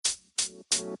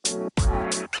Hello,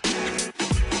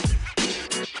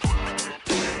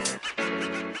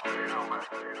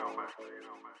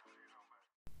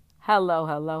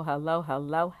 hello, hello,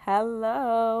 hello,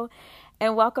 hello,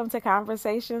 and welcome to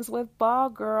Conversations with Ball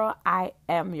Girl. I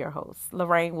am your host,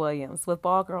 Lorraine Williams with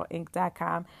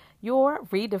BallGirlInc.com, your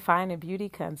redefining beauty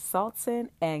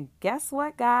consultant. And guess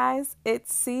what, guys?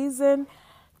 It's season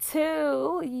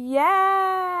 2.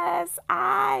 Yes,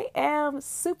 I am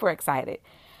super excited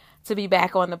to be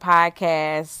back on the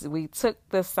podcast. We took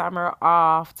the summer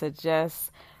off to just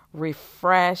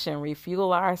refresh and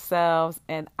refuel ourselves,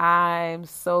 and I'm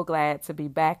so glad to be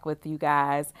back with you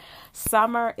guys.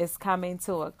 Summer is coming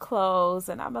to a close,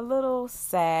 and I'm a little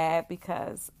sad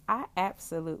because I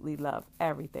absolutely love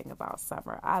everything about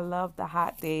summer. I love the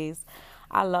hot days.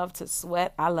 I love to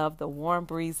sweat. I love the warm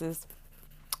breezes.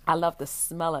 I love the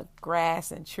smell of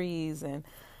grass and trees, and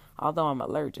although I'm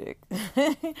allergic,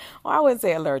 well, I wouldn't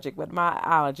say allergic, but my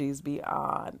allergies be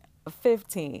on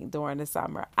 15 during the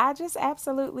summer. I just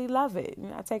absolutely love it.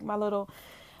 I take my little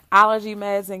allergy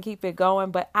meds and keep it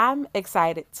going, but I'm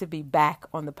excited to be back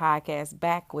on the podcast,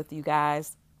 back with you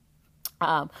guys.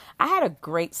 I had a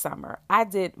great summer. I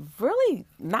did really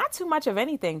not too much of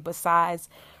anything besides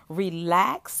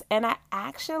relax, and I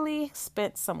actually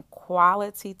spent some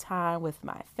quality time with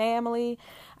my family.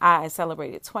 I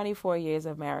celebrated 24 years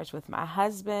of marriage with my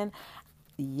husband.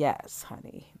 Yes,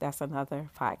 honey, that's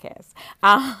another podcast.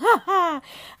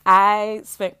 I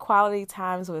spent quality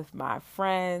times with my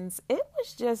friends. It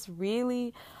was just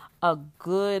really a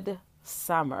good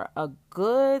summer.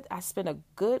 I spent a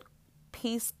good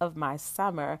piece of my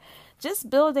summer just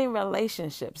building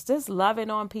relationships, just loving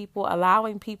on people,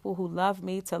 allowing people who love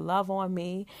me to love on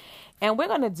me. And we're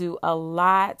going to do a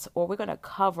lot, or we're going to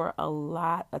cover a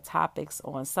lot of topics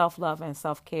on self-love and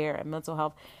self-care and mental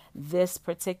health this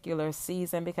particular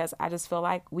season, because I just feel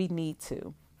like we need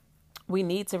to. We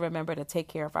need to remember to take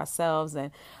care of ourselves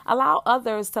and allow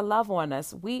others to love on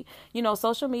us.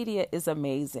 Social media is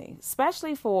amazing,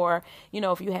 especially for,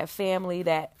 if you have family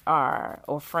that are,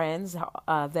 or friends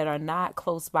that are not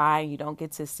close by and you don't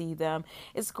get to see them.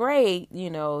 It's great,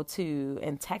 and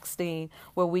texting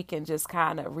where we can just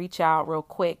kind of reach out real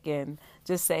quick and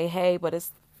just say, hey, but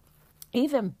it's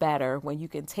even better when you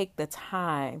can take the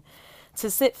time to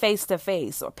sit face to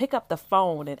face or pick up the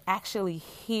phone and actually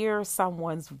hear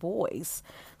someone's voice,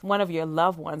 one of your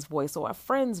loved one's voice or a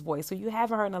friend's voice who you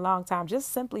haven't heard in a long time.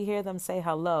 Just simply hear them say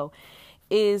hello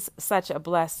is such a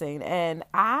blessing. And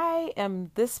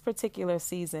this particular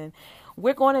season,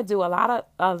 we're going to do we're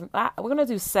going to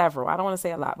do several, I don't want to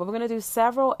say a lot, but we're going to do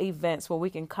several events where we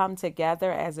can come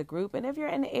together as a group. And if you're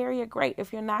in the area, great.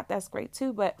 If you're not, that's great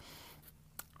too. But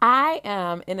I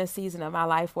am in a season of my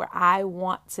life where I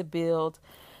want to build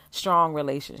strong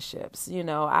relationships.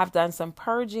 I've done some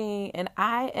purging and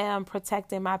I am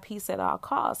protecting my peace at all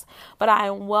costs, but I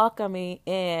am welcoming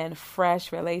in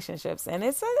fresh relationships. And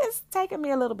it's taking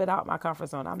me a little bit out my comfort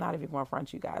zone. I'm not even going to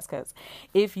front you guys, because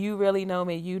if you really know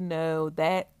me, you know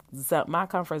that my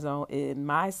comfort zone in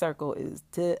my circle is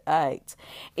tight.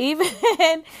 Even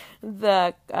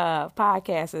the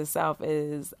podcast itself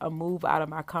is a move out of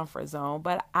my comfort zone,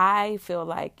 but I feel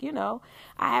like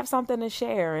I have something to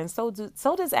share, and so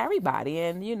does everybody.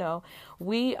 And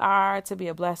we are to be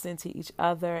a blessing to each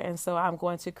other, and so I'm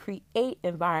going to create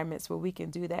environments where we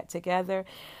can do that together.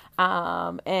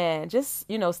 And just,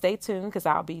 stay tuned, because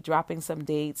I'll be dropping some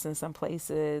dates and some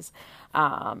places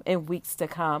in weeks to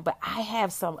come. But I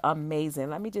have some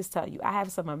let me just tell you, I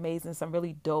have some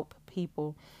really dope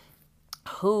people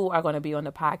who are going to be on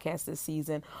the podcast this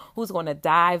season, who's going to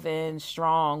dive in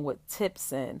strong with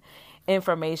tips and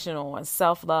information on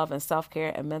self-love and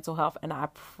self-care and mental health. And I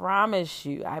promise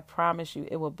you,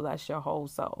 it will bless your whole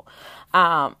soul.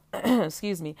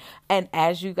 Excuse me. And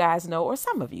as you guys know, or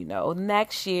some of you know,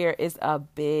 next year is a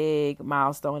big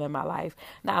milestone in my life.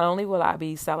 Not only will I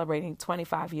be celebrating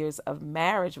 25 years of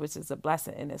marriage, which is a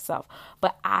blessing in itself,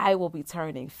 but I will be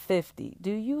turning 50.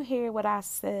 Do you hear what I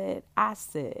said? I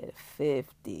said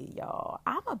 50, y'all.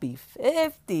 I'm going to be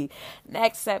 50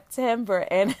 next September.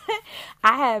 And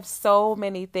I have so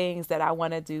many things that I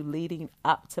want to do leading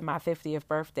up to my 50th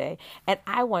birthday. And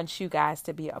I want you guys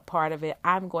to be a part of it.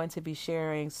 I'm going to be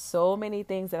sharing so many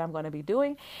things that I'm going to be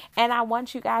doing. And I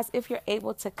want you guys, if you're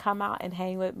able to come out and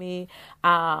hang with me,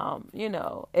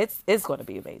 it's going to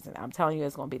be amazing. I'm telling you,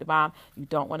 it's going to be the bomb. You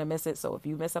don't want to miss it. So if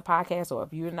you miss a podcast, or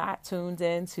if you're not tuned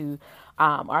in to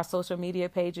our social media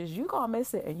pages, you're going to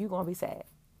miss it and you're going to be sad.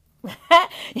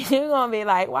 You're going to be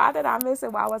like, why did I miss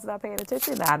it? Why wasn't I paying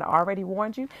attention? I already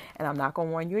warned you, and I'm not going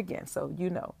to warn you again. So,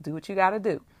 do what you got to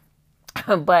do.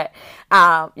 But,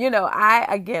 I'm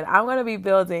going to be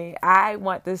building, I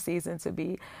want this season to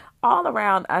be all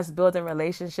around us building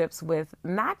relationships with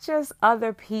not just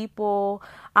other people,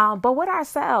 but with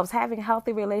ourselves, having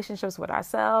healthy relationships with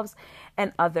ourselves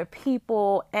and other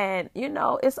people. And,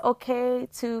 it's okay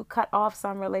to cut off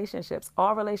some relationships.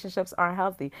 All relationships aren't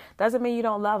healthy. Doesn't mean you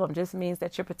don't love them, just means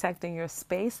that you're protecting your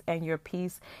space and your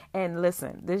peace. And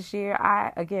listen, this year,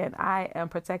 I am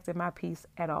protecting my peace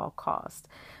at all costs.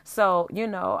 So,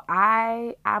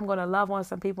 I'm going to love on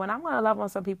some people, and I'm going to love on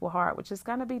some people hard, which is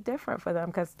going to be different for them,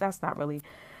 because that's not really,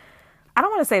 I don't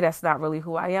want to say that's not really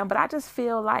who I am, but I just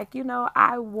feel like,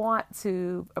 I want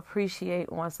to appreciate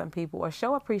on some people or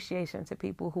show appreciation to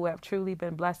people who have truly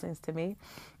been blessings to me.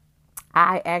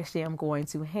 I actually am going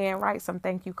to handwrite some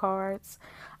thank you cards.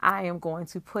 I am going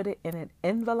to put it in an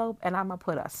envelope, and I'm going to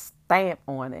put a stamp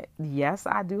on it. Yes,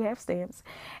 I do have stamps.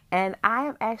 And I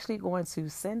am actually going to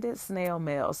send it snail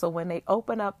mail. So when they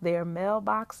open up their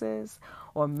mailboxes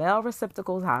or mail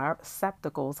receptacles,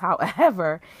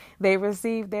 however they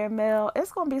receive their mail,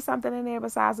 it's going to be something in there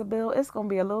besides a bill. It's going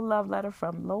to be a little love letter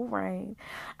from Lorraine.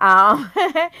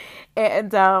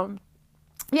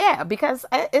 Yeah, because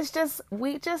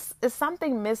it's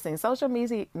something missing. Social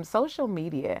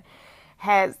media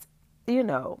has,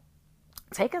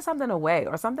 taken something away,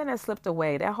 or something that slipped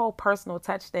away. That whole personal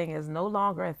touch thing is no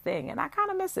longer a thing, and I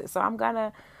kind of miss it. So I'm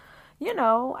gonna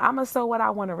sow what I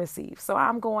want to receive. So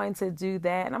I'm going to do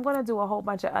that, and I'm going to do a whole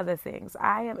bunch of other things.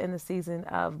 I am in the season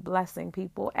of blessing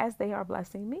people as they are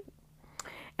blessing me.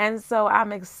 And so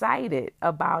I'm excited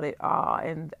about it all.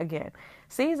 And again,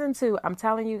 season 2, I'm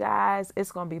telling you guys,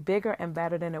 it's going to be bigger and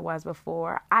better than it was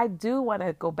before. I do want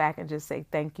to go back and just say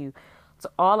thank you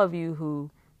to all of you who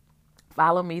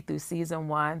follow me through season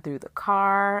 1, through the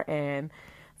car and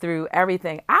through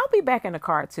everything. I'll be back in the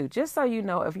car too. Just so you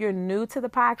know, if you're new to the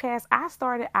podcast, I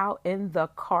started out in the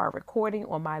car recording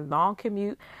on my long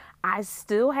commute. I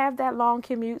still have that long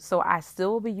commute, so I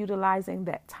still will be utilizing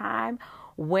that time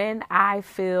when I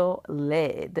feel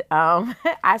led.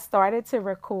 I started to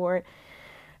record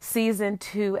season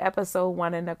 2, episode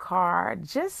 1 in the car,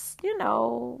 just,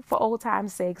 for old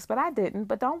time's sakes, but I didn't.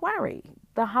 But don't worry,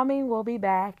 the humming will be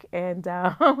back, and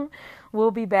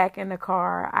we'll be back in the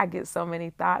car. I get so many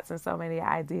thoughts and so many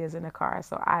ideas in the car,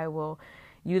 so I will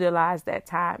utilize that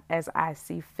time as I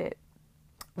see fit.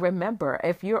 Remember,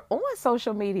 if you're on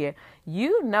social media,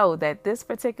 you know that this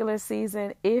particular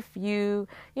season, if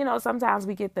sometimes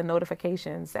we get the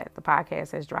notifications that the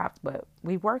podcast has dropped, but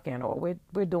we working or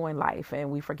we're doing life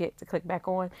and we forget to click back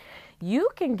on. You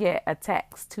can get a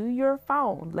text to your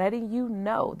phone letting you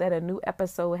know that a new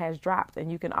episode has dropped.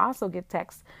 And you can also get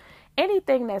text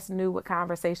anything that's new with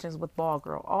Conversations with Ball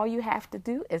Girl. All you have to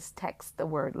do is text the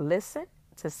word listen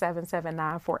to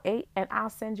 77948, and I'll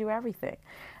send you everything.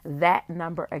 That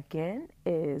number again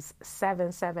is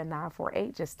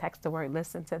 77948. Just text the word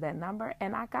listen to that number,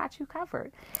 and I got you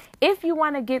covered. If you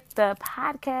want to get the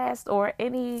podcast or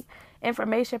any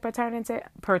information pertaining to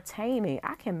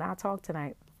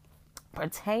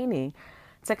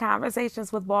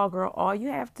Conversations with Ball Girl, all you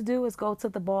have to do is go to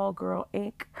the Ball Girl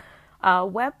Inc.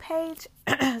 Webpage,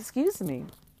 excuse me,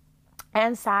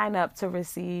 and sign up to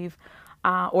receive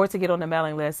or to get on the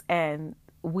mailing list, and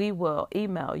we will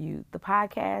email you the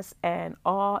podcast and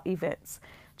all events.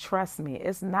 Trust me,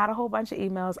 it's not a whole bunch of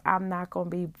emails. I'm not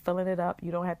going to be filling it up.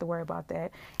 You don't have to worry about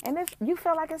that. And if you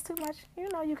feel like it's too much,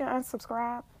 you can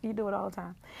unsubscribe. You do it all the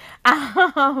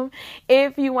time.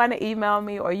 If you want to email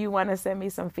me or you want to send me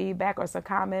some feedback or some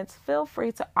comments, feel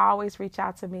free to always reach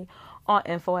out to me on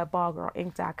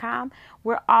info@ballgirlinc.com.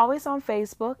 We're always on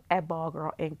Facebook at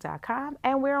ballgirlinc.com,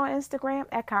 and we're on Instagram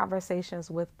at Conversations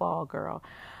with Ball Girl.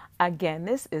 Again,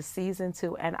 this is season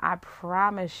 2, and I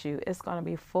promise you it's going to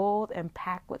be full and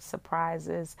packed with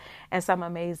surprises and some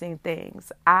amazing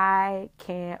things. I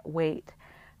can't wait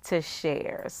to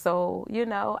share. So,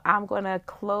 I'm going to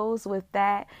close with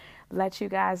that. Let you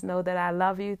guys know that I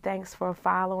love you. Thanks for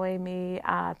following me.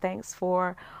 Thanks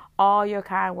for all your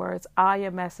kind words, all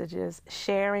your messages,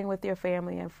 sharing with your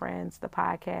family and friends the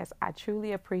podcast. I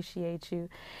truly appreciate you.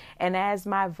 And as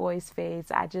my voice fades,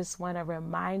 I just want to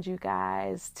remind you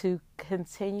guys to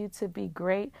continue to be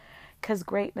great, because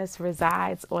greatness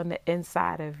resides on the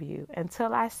inside of you.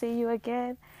 Until I see you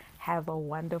again, have a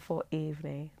wonderful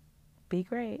evening. Be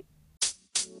great.